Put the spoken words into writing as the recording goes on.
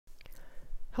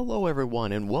Hello,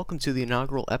 everyone, and welcome to the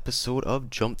inaugural episode of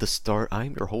Jump the Start.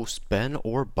 I'm your host, Ben,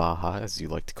 or Baja, as you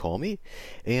like to call me.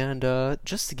 And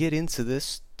just to get into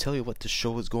this, tell you what the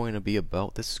show is going to be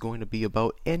about. This is going to be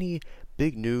about any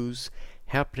big news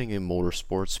happening in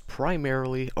motorsports,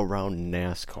 primarily around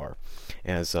NASCAR,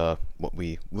 as what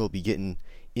we will be getting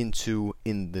into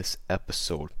in this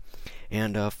episode.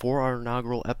 And for our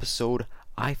inaugural episode,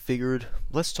 I figured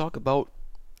let's talk about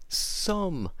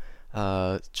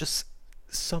just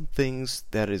some things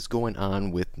that is going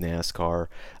on with NASCAR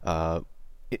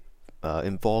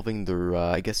involving their,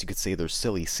 I guess you could say, their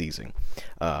silly season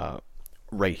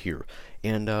right here.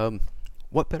 And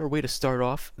what better way to start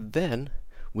off than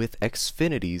with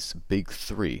Xfinity's Big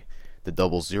Three: the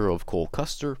double zero of Cole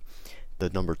Custer, the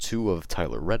number 2 of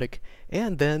Tyler Reddick,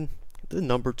 and then the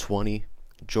number 20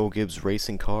 Joe Gibbs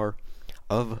racing car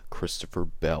of Christopher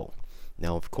Bell.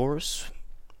 Now, of course,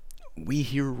 we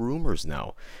hear rumors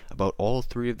now about all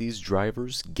three of these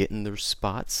drivers getting their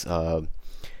spots.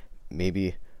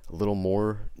 Maybe a little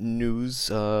more news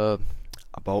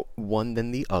about one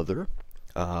than the other.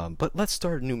 But let's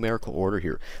start in numerical order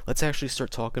here. Let's actually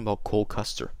start talking about Cole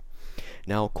Custer.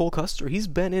 Now, Cole Custer, he's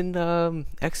been in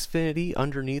Xfinity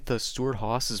underneath Stuart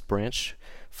Haas's branch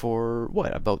for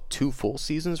about 2 full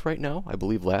seasons right now. I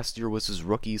believe last year was his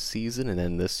rookie season, and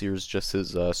then this year's just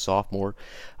his sophomore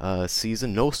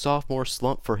season. No sophomore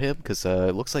slump for him because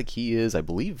it looks like he is, I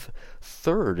believe,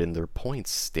 3rd in their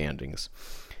points standings.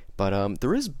 But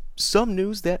there is some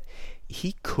news that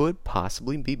he could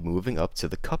possibly be moving up to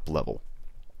the Cup level.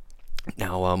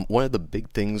 Now, one of the big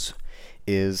things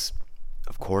is,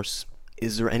 of course,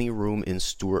 is there any room in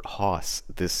Stuart Haas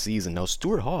this season? Now,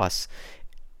 Stuart Haas,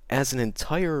 as an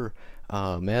entire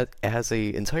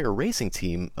racing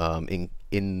team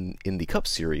in the Cup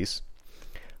Series,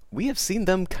 we have seen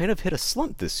them kind of hit a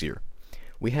slump this year.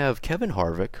 We have Kevin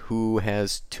Harvick, who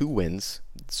has 2 wins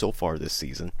so far this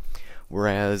season,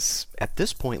 whereas at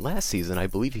this point last season, I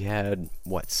believe he had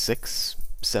 6,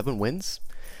 7 wins,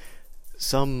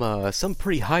 some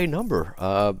pretty high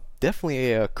number.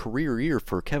 Definitely a career year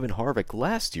for Kevin Harvick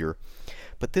last year,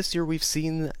 but this year we've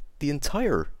seen the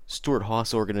entire Stuart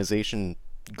Haas organization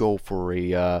go for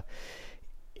a,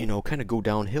 kind of go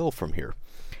downhill from here.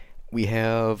 We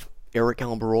have Aric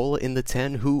Almirola in the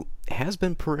 10, who has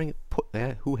been putting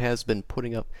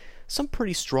up some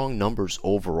pretty strong numbers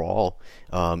overall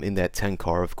in that 10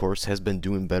 car. Of course, has been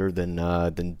doing better than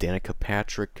Danica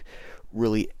Patrick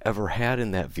really ever had in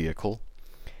that vehicle.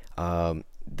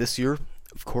 This year,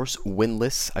 of course,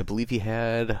 winless. I believe he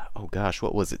had,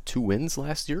 2 wins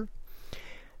last year?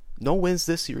 No wins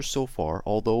this year so far,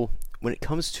 although when it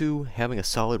comes to having a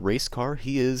solid race car,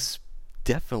 he is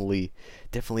definitely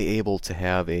able to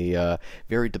have a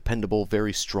very dependable,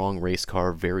 very strong race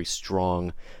car, very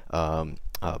strong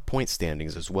point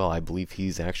standings as well. I believe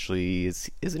he's actually,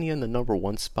 isn't he in the number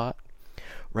 1 spot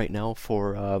right now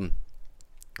for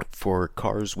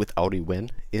cars without a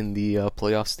win in the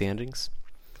playoff standings?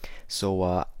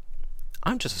 So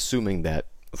I'm just assuming that,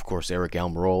 of course, Aric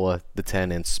Almirola, the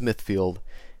 10, and Smithfield,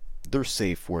 they're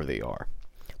safe where they are.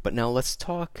 But now let's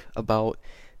talk about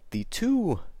the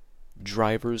 2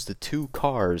 drivers, the 2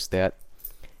 cars that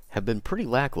have been pretty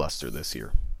lackluster this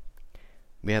year.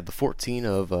 We had the 14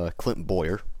 of Clint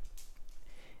Bowyer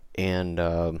and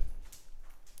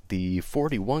the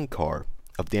 41 car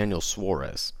of Daniel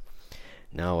Suarez.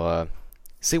 Now,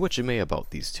 say what you may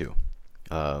about these 2,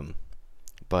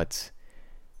 but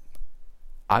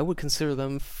I would consider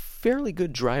them fairly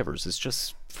good drivers. It's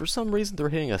just, for some reason, they're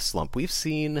hitting a slump. We've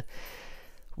seen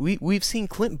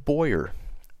Clint Bowyer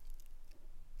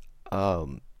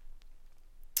over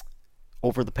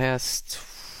the past,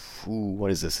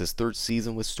 his 3rd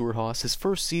season with Stuart Haas. His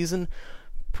 1st season,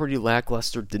 pretty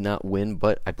lackluster, did not win,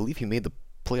 but I believe he made the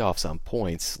playoffs on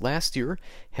points. Last year,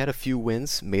 had a few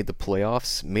wins, made the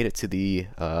playoffs, made it to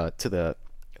the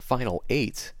final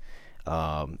 8.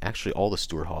 Actually, all the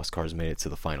Stuart Haas cars made it to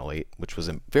the final 8, which was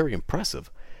very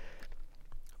impressive.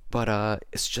 But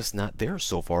it's just not there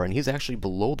so far, and he's actually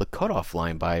below the cutoff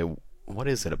line by,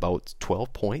 about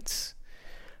 12 points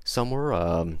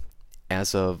somewhere,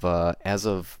 as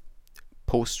of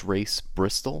post-race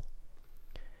Bristol.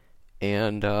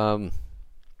 And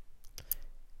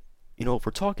if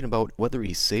we're talking about whether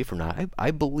he's safe or not,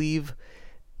 I believe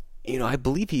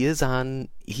he is on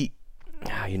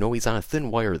he's on a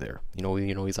thin wire there.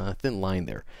 He's on a thin line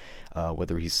there.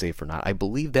 Whether he's safe or not, I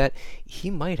believe that he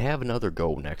might have another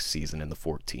go next season in the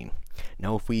 14.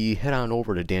 Now, if we head on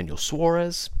over to Daniel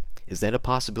Suarez, is that a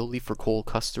possibility for Cole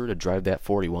Custer to drive that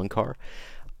 41 car?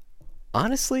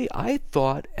 Honestly, I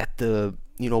thought at the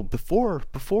before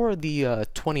the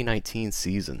 2019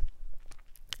 season,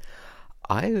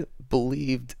 I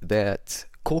believed that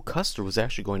Cole Custer was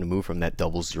actually going to move from that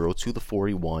 00 to the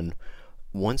 41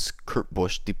 once Kurt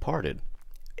Busch departed,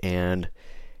 and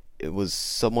it was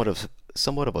somewhat of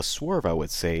a swerve, I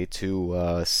would say,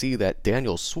 to see that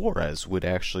Daniel Suarez would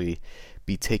actually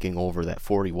be taking over that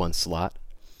 41 slot.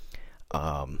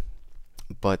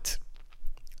 But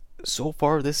so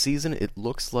far this season, it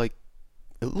looks like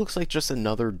just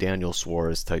another Daniel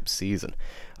Suarez type season.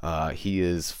 He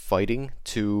is fighting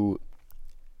to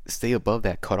stay above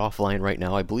that cutoff line right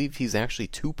now. I believe he's actually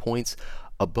 2 points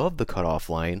above the cutoff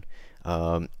line.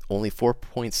 Only 4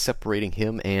 points separating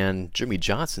him and Jimmy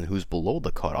Johnson, who's below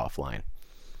the cutoff line.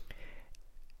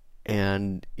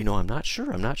 And I'm not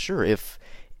sure if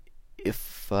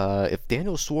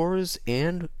Daniel Suarez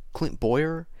and Clint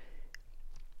Bowyer,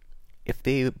 if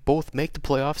they both make the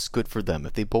playoffs, good for them.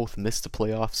 If they both miss the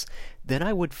playoffs, then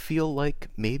I would feel like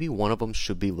maybe one of them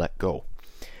should be let go.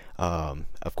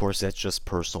 Of course, that's just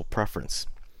personal preference.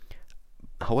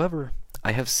 However,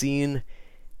 I have seen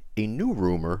a new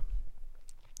rumor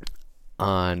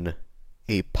on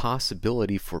a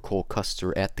possibility for Cole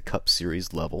Custer at the Cup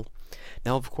Series level.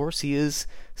 Now, of course, he is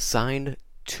signed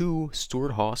to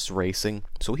Stewart-Haas Racing,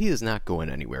 so he is not going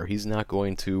anywhere. He's not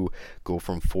going to go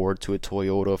from Ford to a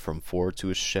Toyota, from Ford to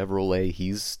a Chevrolet.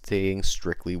 He's staying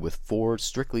strictly with Ford,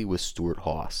 strictly with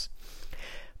Stewart-Haas.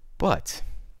 But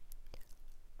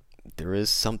there is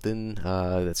something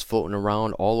that's floating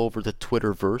around all over the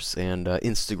Twitterverse and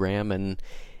Instagram and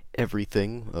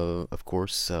everything, of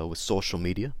course, with social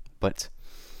media. But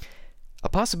a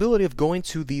possibility of going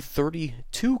to the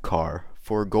 32 car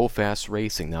for Go Fast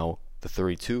Racing. Now, the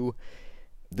 32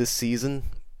 this season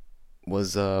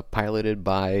was piloted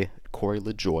by Corey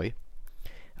LaJoie,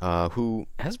 who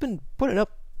has been putting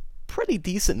up pretty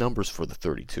decent numbers for the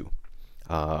 32.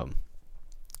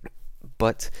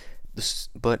 But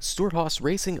Stewart-Haas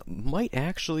Racing might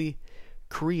actually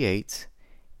create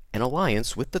an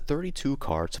alliance with the 32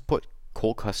 car to put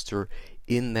Cole Custer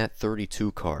in that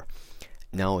 32 car.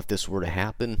 Now, if this were to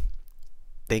happen,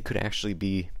 they could actually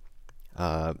be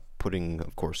putting,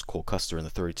 of course, Cole Custer in the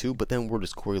 32, but then where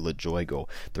does Corey LaJoie go?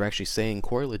 They're actually saying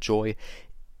Corey LaJoie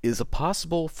is a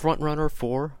possible frontrunner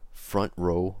for Front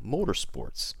Row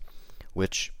Motorsports,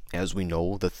 which, as we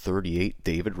know, the 38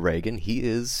 David Ragan, he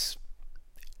is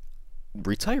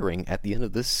retiring at the end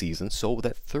of this season, so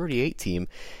that 38 team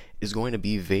is going to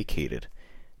be vacated.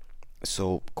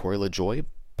 So Corey LaJoie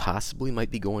possibly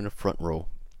might be going to Front Row.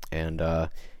 And,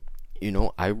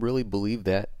 I really believe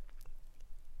that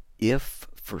if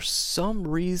for some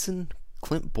reason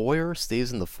Clint Bowyer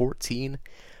stays in the 14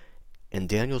 and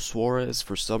Daniel Suarez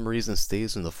for some reason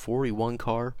stays in the 41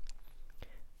 car,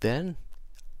 then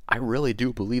I really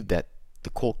do believe that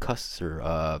the Cole Custer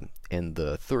and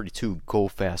the 32 Go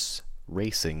Fast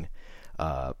Racing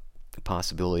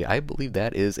possibility, I believe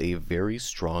that is a very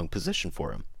strong position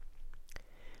for him.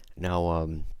 Now,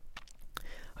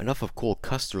 enough of Cole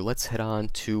Custer. Let's head on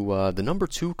to the number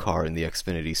 2 car in the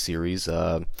Xfinity Series,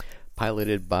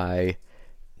 piloted by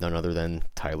none other than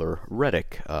Tyler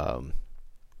Reddick,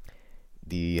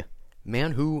 the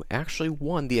man who actually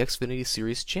won the Xfinity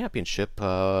Series championship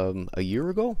a year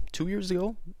ago, 2 years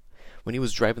ago, when he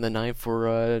was driving the 9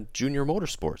 for Junior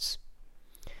Motorsports.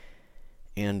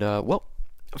 And, well,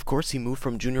 of course, he moved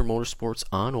from Junior Motorsports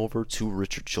on over to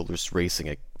Richard Childress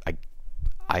Racing.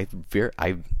 I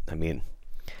mean,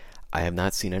 I have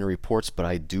not seen any reports, but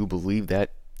I do believe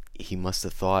that he must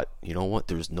have thought, you know what,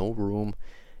 there's no room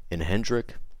in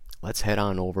Hendrick. Let's head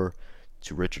on over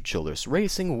to Richard Childress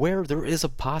Racing, where there is a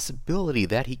possibility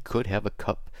that he could have a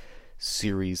Cup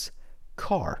Series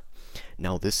car.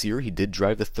 Now, this year he did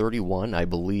drive the 31, I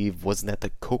believe. Wasn't that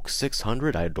the Coke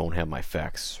 600? I don't have my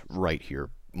facts right here,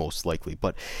 most likely.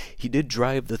 But he did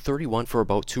drive the 31 for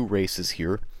about 2 races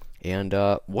here. And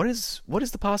what is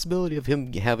the possibility of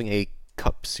him having a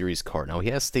Cup Series car? Now, he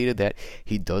has stated that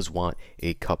he does want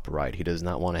a Cup ride. He does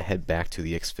not want to head back to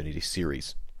the Xfinity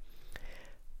Series.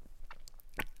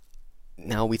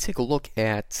 Now, we take a look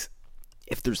at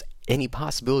if there's any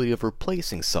possibility of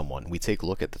replacing someone. We take a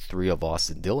look at the 3 of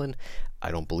Austin Dillon.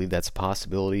 I don't believe that's a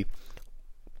possibility.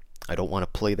 I don't want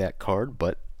to play that card,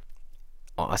 but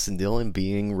Austin Dillon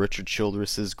being Richard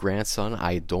Childress's grandson,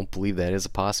 I don't believe that is a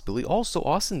possibility. Also,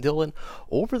 Austin Dillon,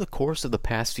 over the course of the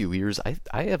past few years,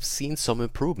 I have seen some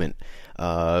improvement,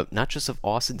 not just of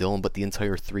Austin Dillon, but the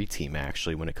entire 3 team,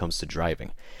 actually, when it comes to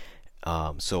driving.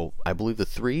 So I believe the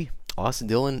 3, Austin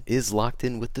Dillon is locked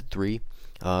in with the 3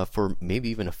 for maybe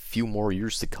even a few more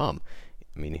years to come.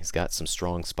 I mean, he's got some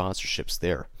strong sponsorships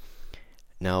there.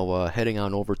 Now, heading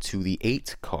on over to the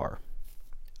 8 car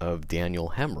of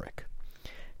Daniel Hemrick.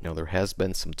 Now, there has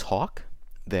been some talk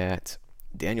that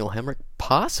Daniel Hemrick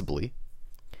possibly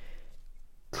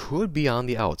could be on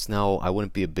the outs. Now, I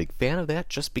wouldn't be a big fan of that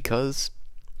just because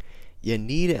you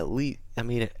need at least, I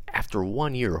mean, after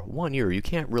 1 year, you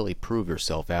can't really prove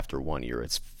yourself after 1 year.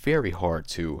 It's very hard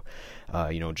to,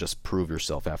 just prove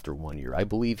yourself after 1 year. I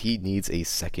believe he needs a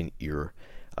second year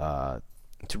to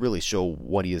really show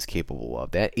what he is capable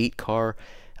of. That 8 car,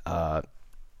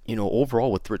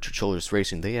 overall with Richard Childress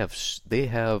Racing, they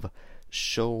have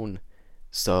shown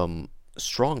some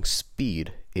strong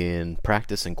speed in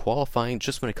practice and qualifying.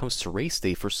 Just when it comes to race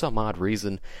day, for some odd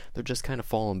reason, they're just kind of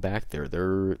falling back there.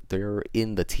 They're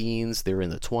in the teens, they're in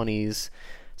the 20s,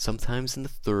 sometimes in the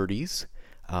 30s.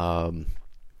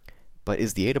 But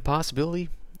is the 8 a possibility?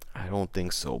 I don't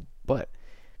think so. But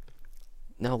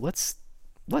now let's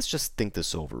just think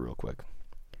this over real quick.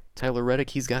 Tyler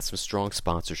Reddick, he's got some strong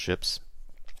sponsorships.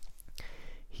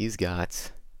 He's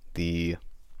got BurgerFi,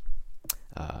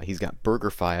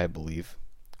 I believe,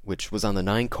 which was on the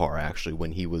 9 car actually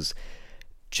when he was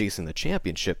chasing the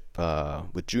championship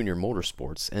with Junior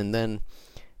Motorsports. And then,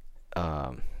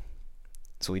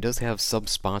 so he does have some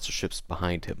sponsorships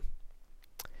behind him,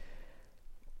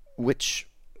 which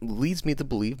leads me to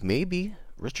believe maybe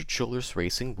Richard Childress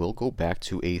Racing will go back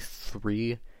to a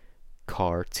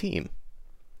 3-car team.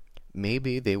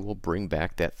 Maybe they will bring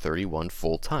back that 31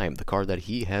 full-time, the car that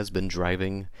he has been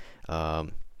driving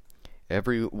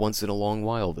every once in a long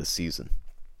while this season.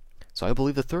 So I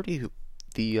believe the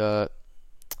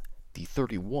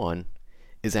 31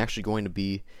 is actually going to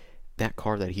be that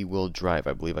car that he will drive.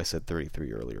 I believe I said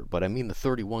 33 earlier, but I mean the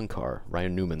 31 car,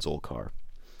 Ryan Newman's old car.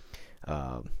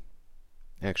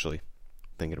 Actually,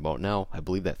 thinking about now, I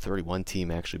believe that 31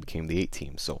 team actually became the 8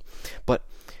 team. So, but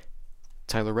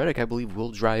Tyler Reddick, I believe,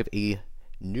 will drive a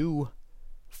new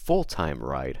full-time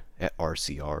ride at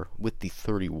RCR with the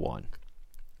 31.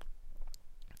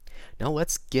 Now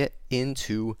let's get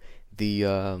into the,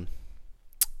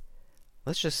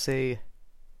 let's just say,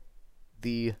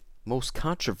 the most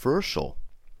controversial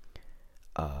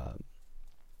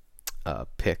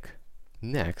pick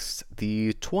next,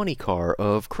 the 20 car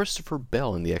of Christopher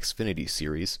Bell in the Xfinity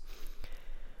Series.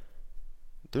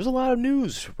 There's a lot of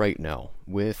news right now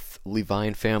with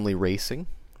Leavine Family Racing,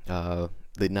 the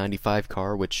 95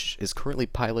 car, which is currently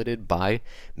piloted by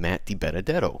Matt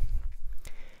DiBenedetto.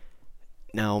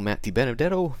 Now, Matt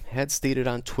DiBenedetto had stated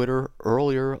on Twitter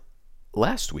earlier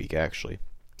last week, actually,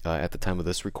 at the time of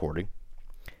this recording,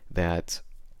 that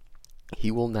he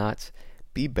will not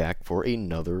be back for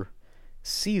another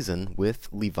season with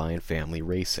Leavine Family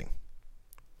Racing.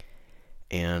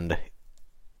 And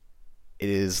it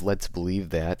is led to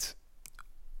believe that,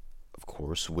 of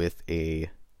course, with a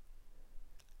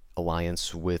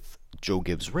alliance with Joe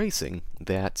Gibbs Racing,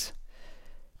 that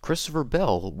Christopher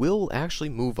Bell will actually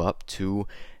move up to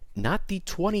not the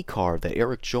 20 car that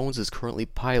Eric Jones is currently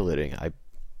piloting.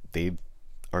 They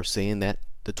are saying that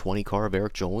the 20 car of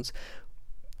Eric Jones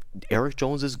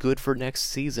is good for next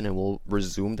season and will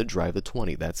resume to drive the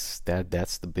 20. That's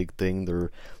the big thing.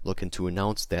 They're looking to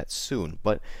announce that soon.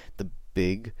 But the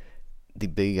big,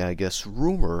 I guess,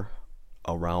 rumor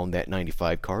around that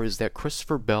 95 car is that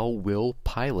Christopher Bell will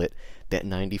pilot that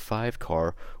 95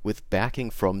 car with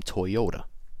backing from Toyota,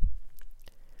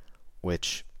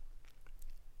 which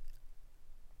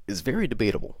is very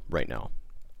debatable right now.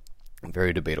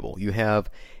 Very debatable. You have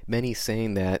many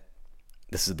saying that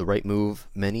this is the right move,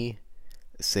 many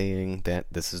saying that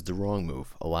this is the wrong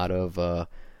move. A lot of Matt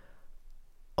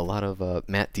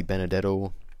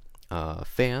DiBenedetto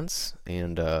fans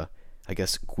and I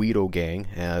guess Guido Gang,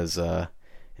 as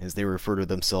they refer to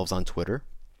themselves on Twitter,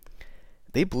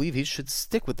 they believe he should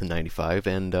stick with the 95.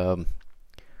 And well,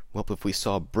 if we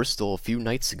saw Bristol a few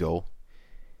nights ago,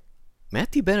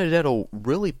 Matt DiBenedetto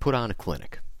really put on a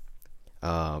clinic.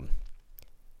 Having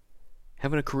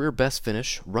a career best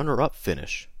finish, runner-up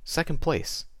finish, second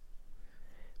place.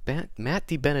 Matt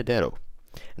DiBenedetto.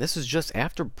 And this is just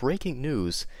after breaking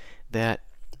news that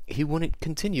he wouldn't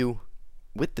continue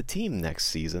with the team next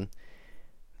season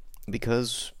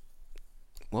because,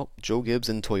 well, Joe Gibbs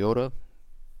and Toyota,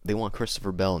 they want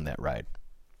Christopher Bell in that ride.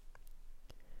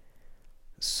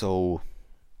 So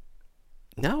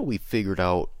now we figured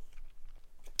out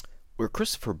where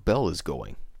Christopher Bell is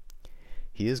going.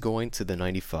 He is going to the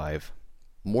 95,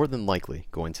 more than likely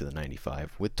going to the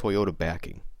 95 with Toyota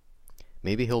backing.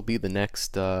 Maybe he'll be the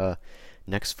next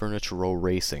Furniture Row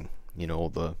Racing,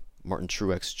 the Martin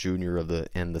Truex Jr.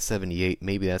 and the 78.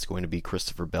 Maybe that's going to be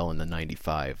Christopher Bell in the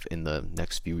 95 in the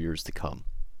next few years to come.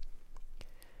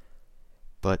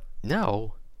 But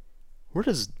now, where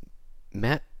does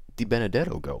Matt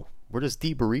DiBenedetto go? Where does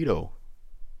DiBurrito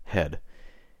head?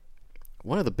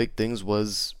 One of the big things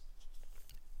was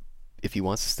if he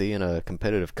wants to stay in a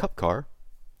competitive Cup car.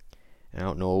 And I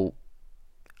don't know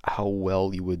how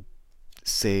well you would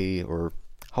say or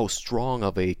how strong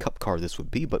of a Cup car this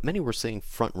would be, but many were saying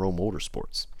Front Row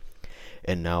Motorsports.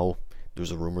 And now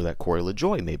there's a rumor that Corey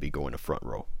LaJoie may be going to Front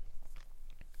Row.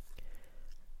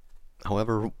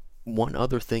 However, one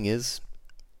other thing is,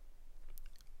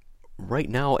 right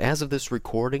now, as of this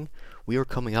recording, we are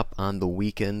coming up on the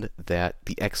weekend that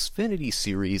the Xfinity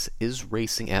Series is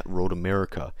racing at Road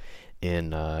America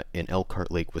in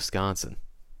Elkhart Lake, Wisconsin.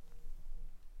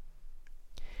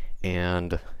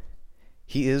 And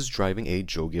he is driving a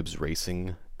Joe Gibbs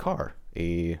Racing car,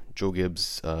 a Joe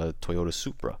Gibbs Toyota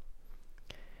Supra.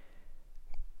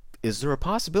 Is there a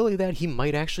possibility that he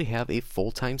might actually have a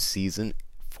full-time season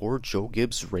for Joe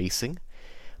Gibbs Racing,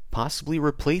 possibly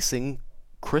replacing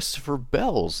Christopher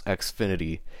Bell's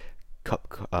Xfinity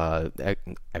Cup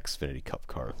Xfinity Cup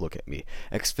car? Look at me,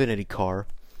 Xfinity car.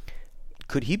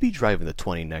 Could he be driving the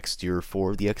 20 next year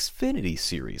for the Xfinity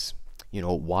Series? You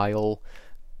know, while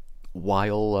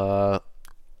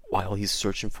he's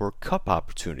searching for Cup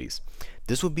opportunities.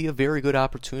 This would be a very good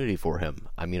opportunity for him.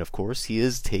 I mean, of course, he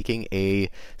is taking a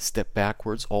step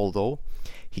backwards, although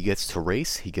he gets to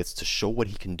race, he gets to show what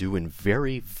he can do in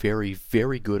very, very,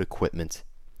 very good equipment.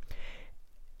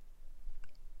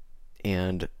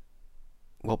 And,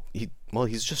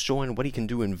 he's just showing what he can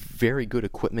do in very good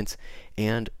equipment.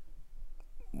 And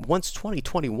once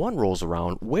 2021 rolls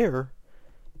around, where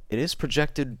it is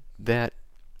projected that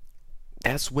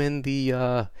that's when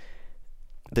the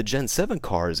Gen 7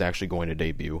 car is actually going to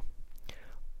debut,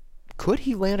 could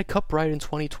he land a Cup ride in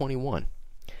 2021?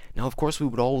 Now, of course, we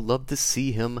would all love to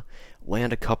see him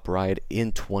land a Cup ride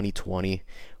in 2020.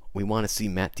 We want to see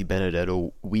Matt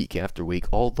DiBenedetto week after week,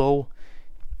 although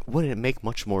wouldn't it make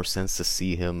much more sense to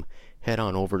see him head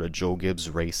on over to Joe Gibbs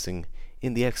Racing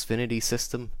in the Xfinity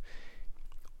system?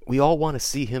 We all want to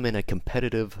see him in a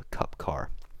competitive Cup car.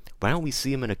 Why don't we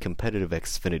see him in a competitive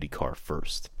Xfinity car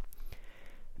first?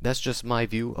 That's just my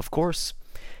view. Of course,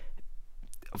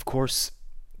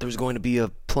 there's going to be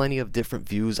plenty of different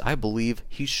views. I believe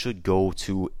he should go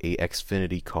to a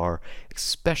Xfinity car,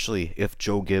 especially if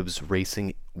Joe Gibbs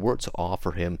Racing were to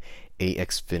offer him a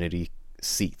Xfinity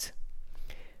seat.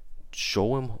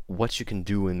 Show him what you can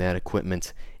do in that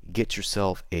equipment. Get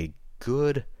yourself a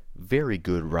good, very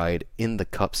good ride in the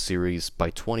Cup Series by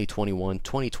 2021,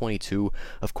 2022.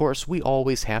 Of course, we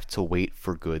always have to wait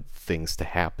for good things to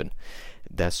happen.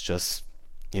 That's just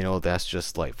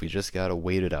life. We just gotta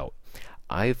wait it out.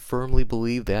 I firmly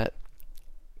believe that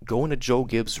going to Joe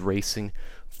Gibbs Racing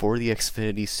for the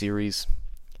Xfinity Series,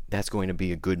 that's going to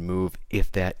be a good move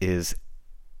if that is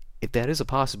a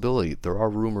possibility. There are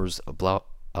rumors about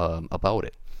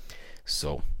it.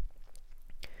 So,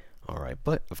 alright,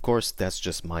 but of course that's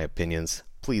just my opinions.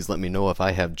 Please let me know if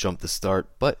I have jumped the start,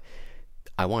 but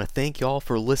I want to thank y'all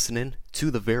for listening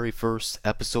to the very first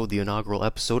episode, the inaugural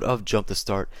episode of Jump the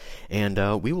Start,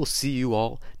 and we will see you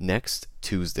all next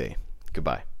Tuesday.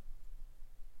 Goodbye.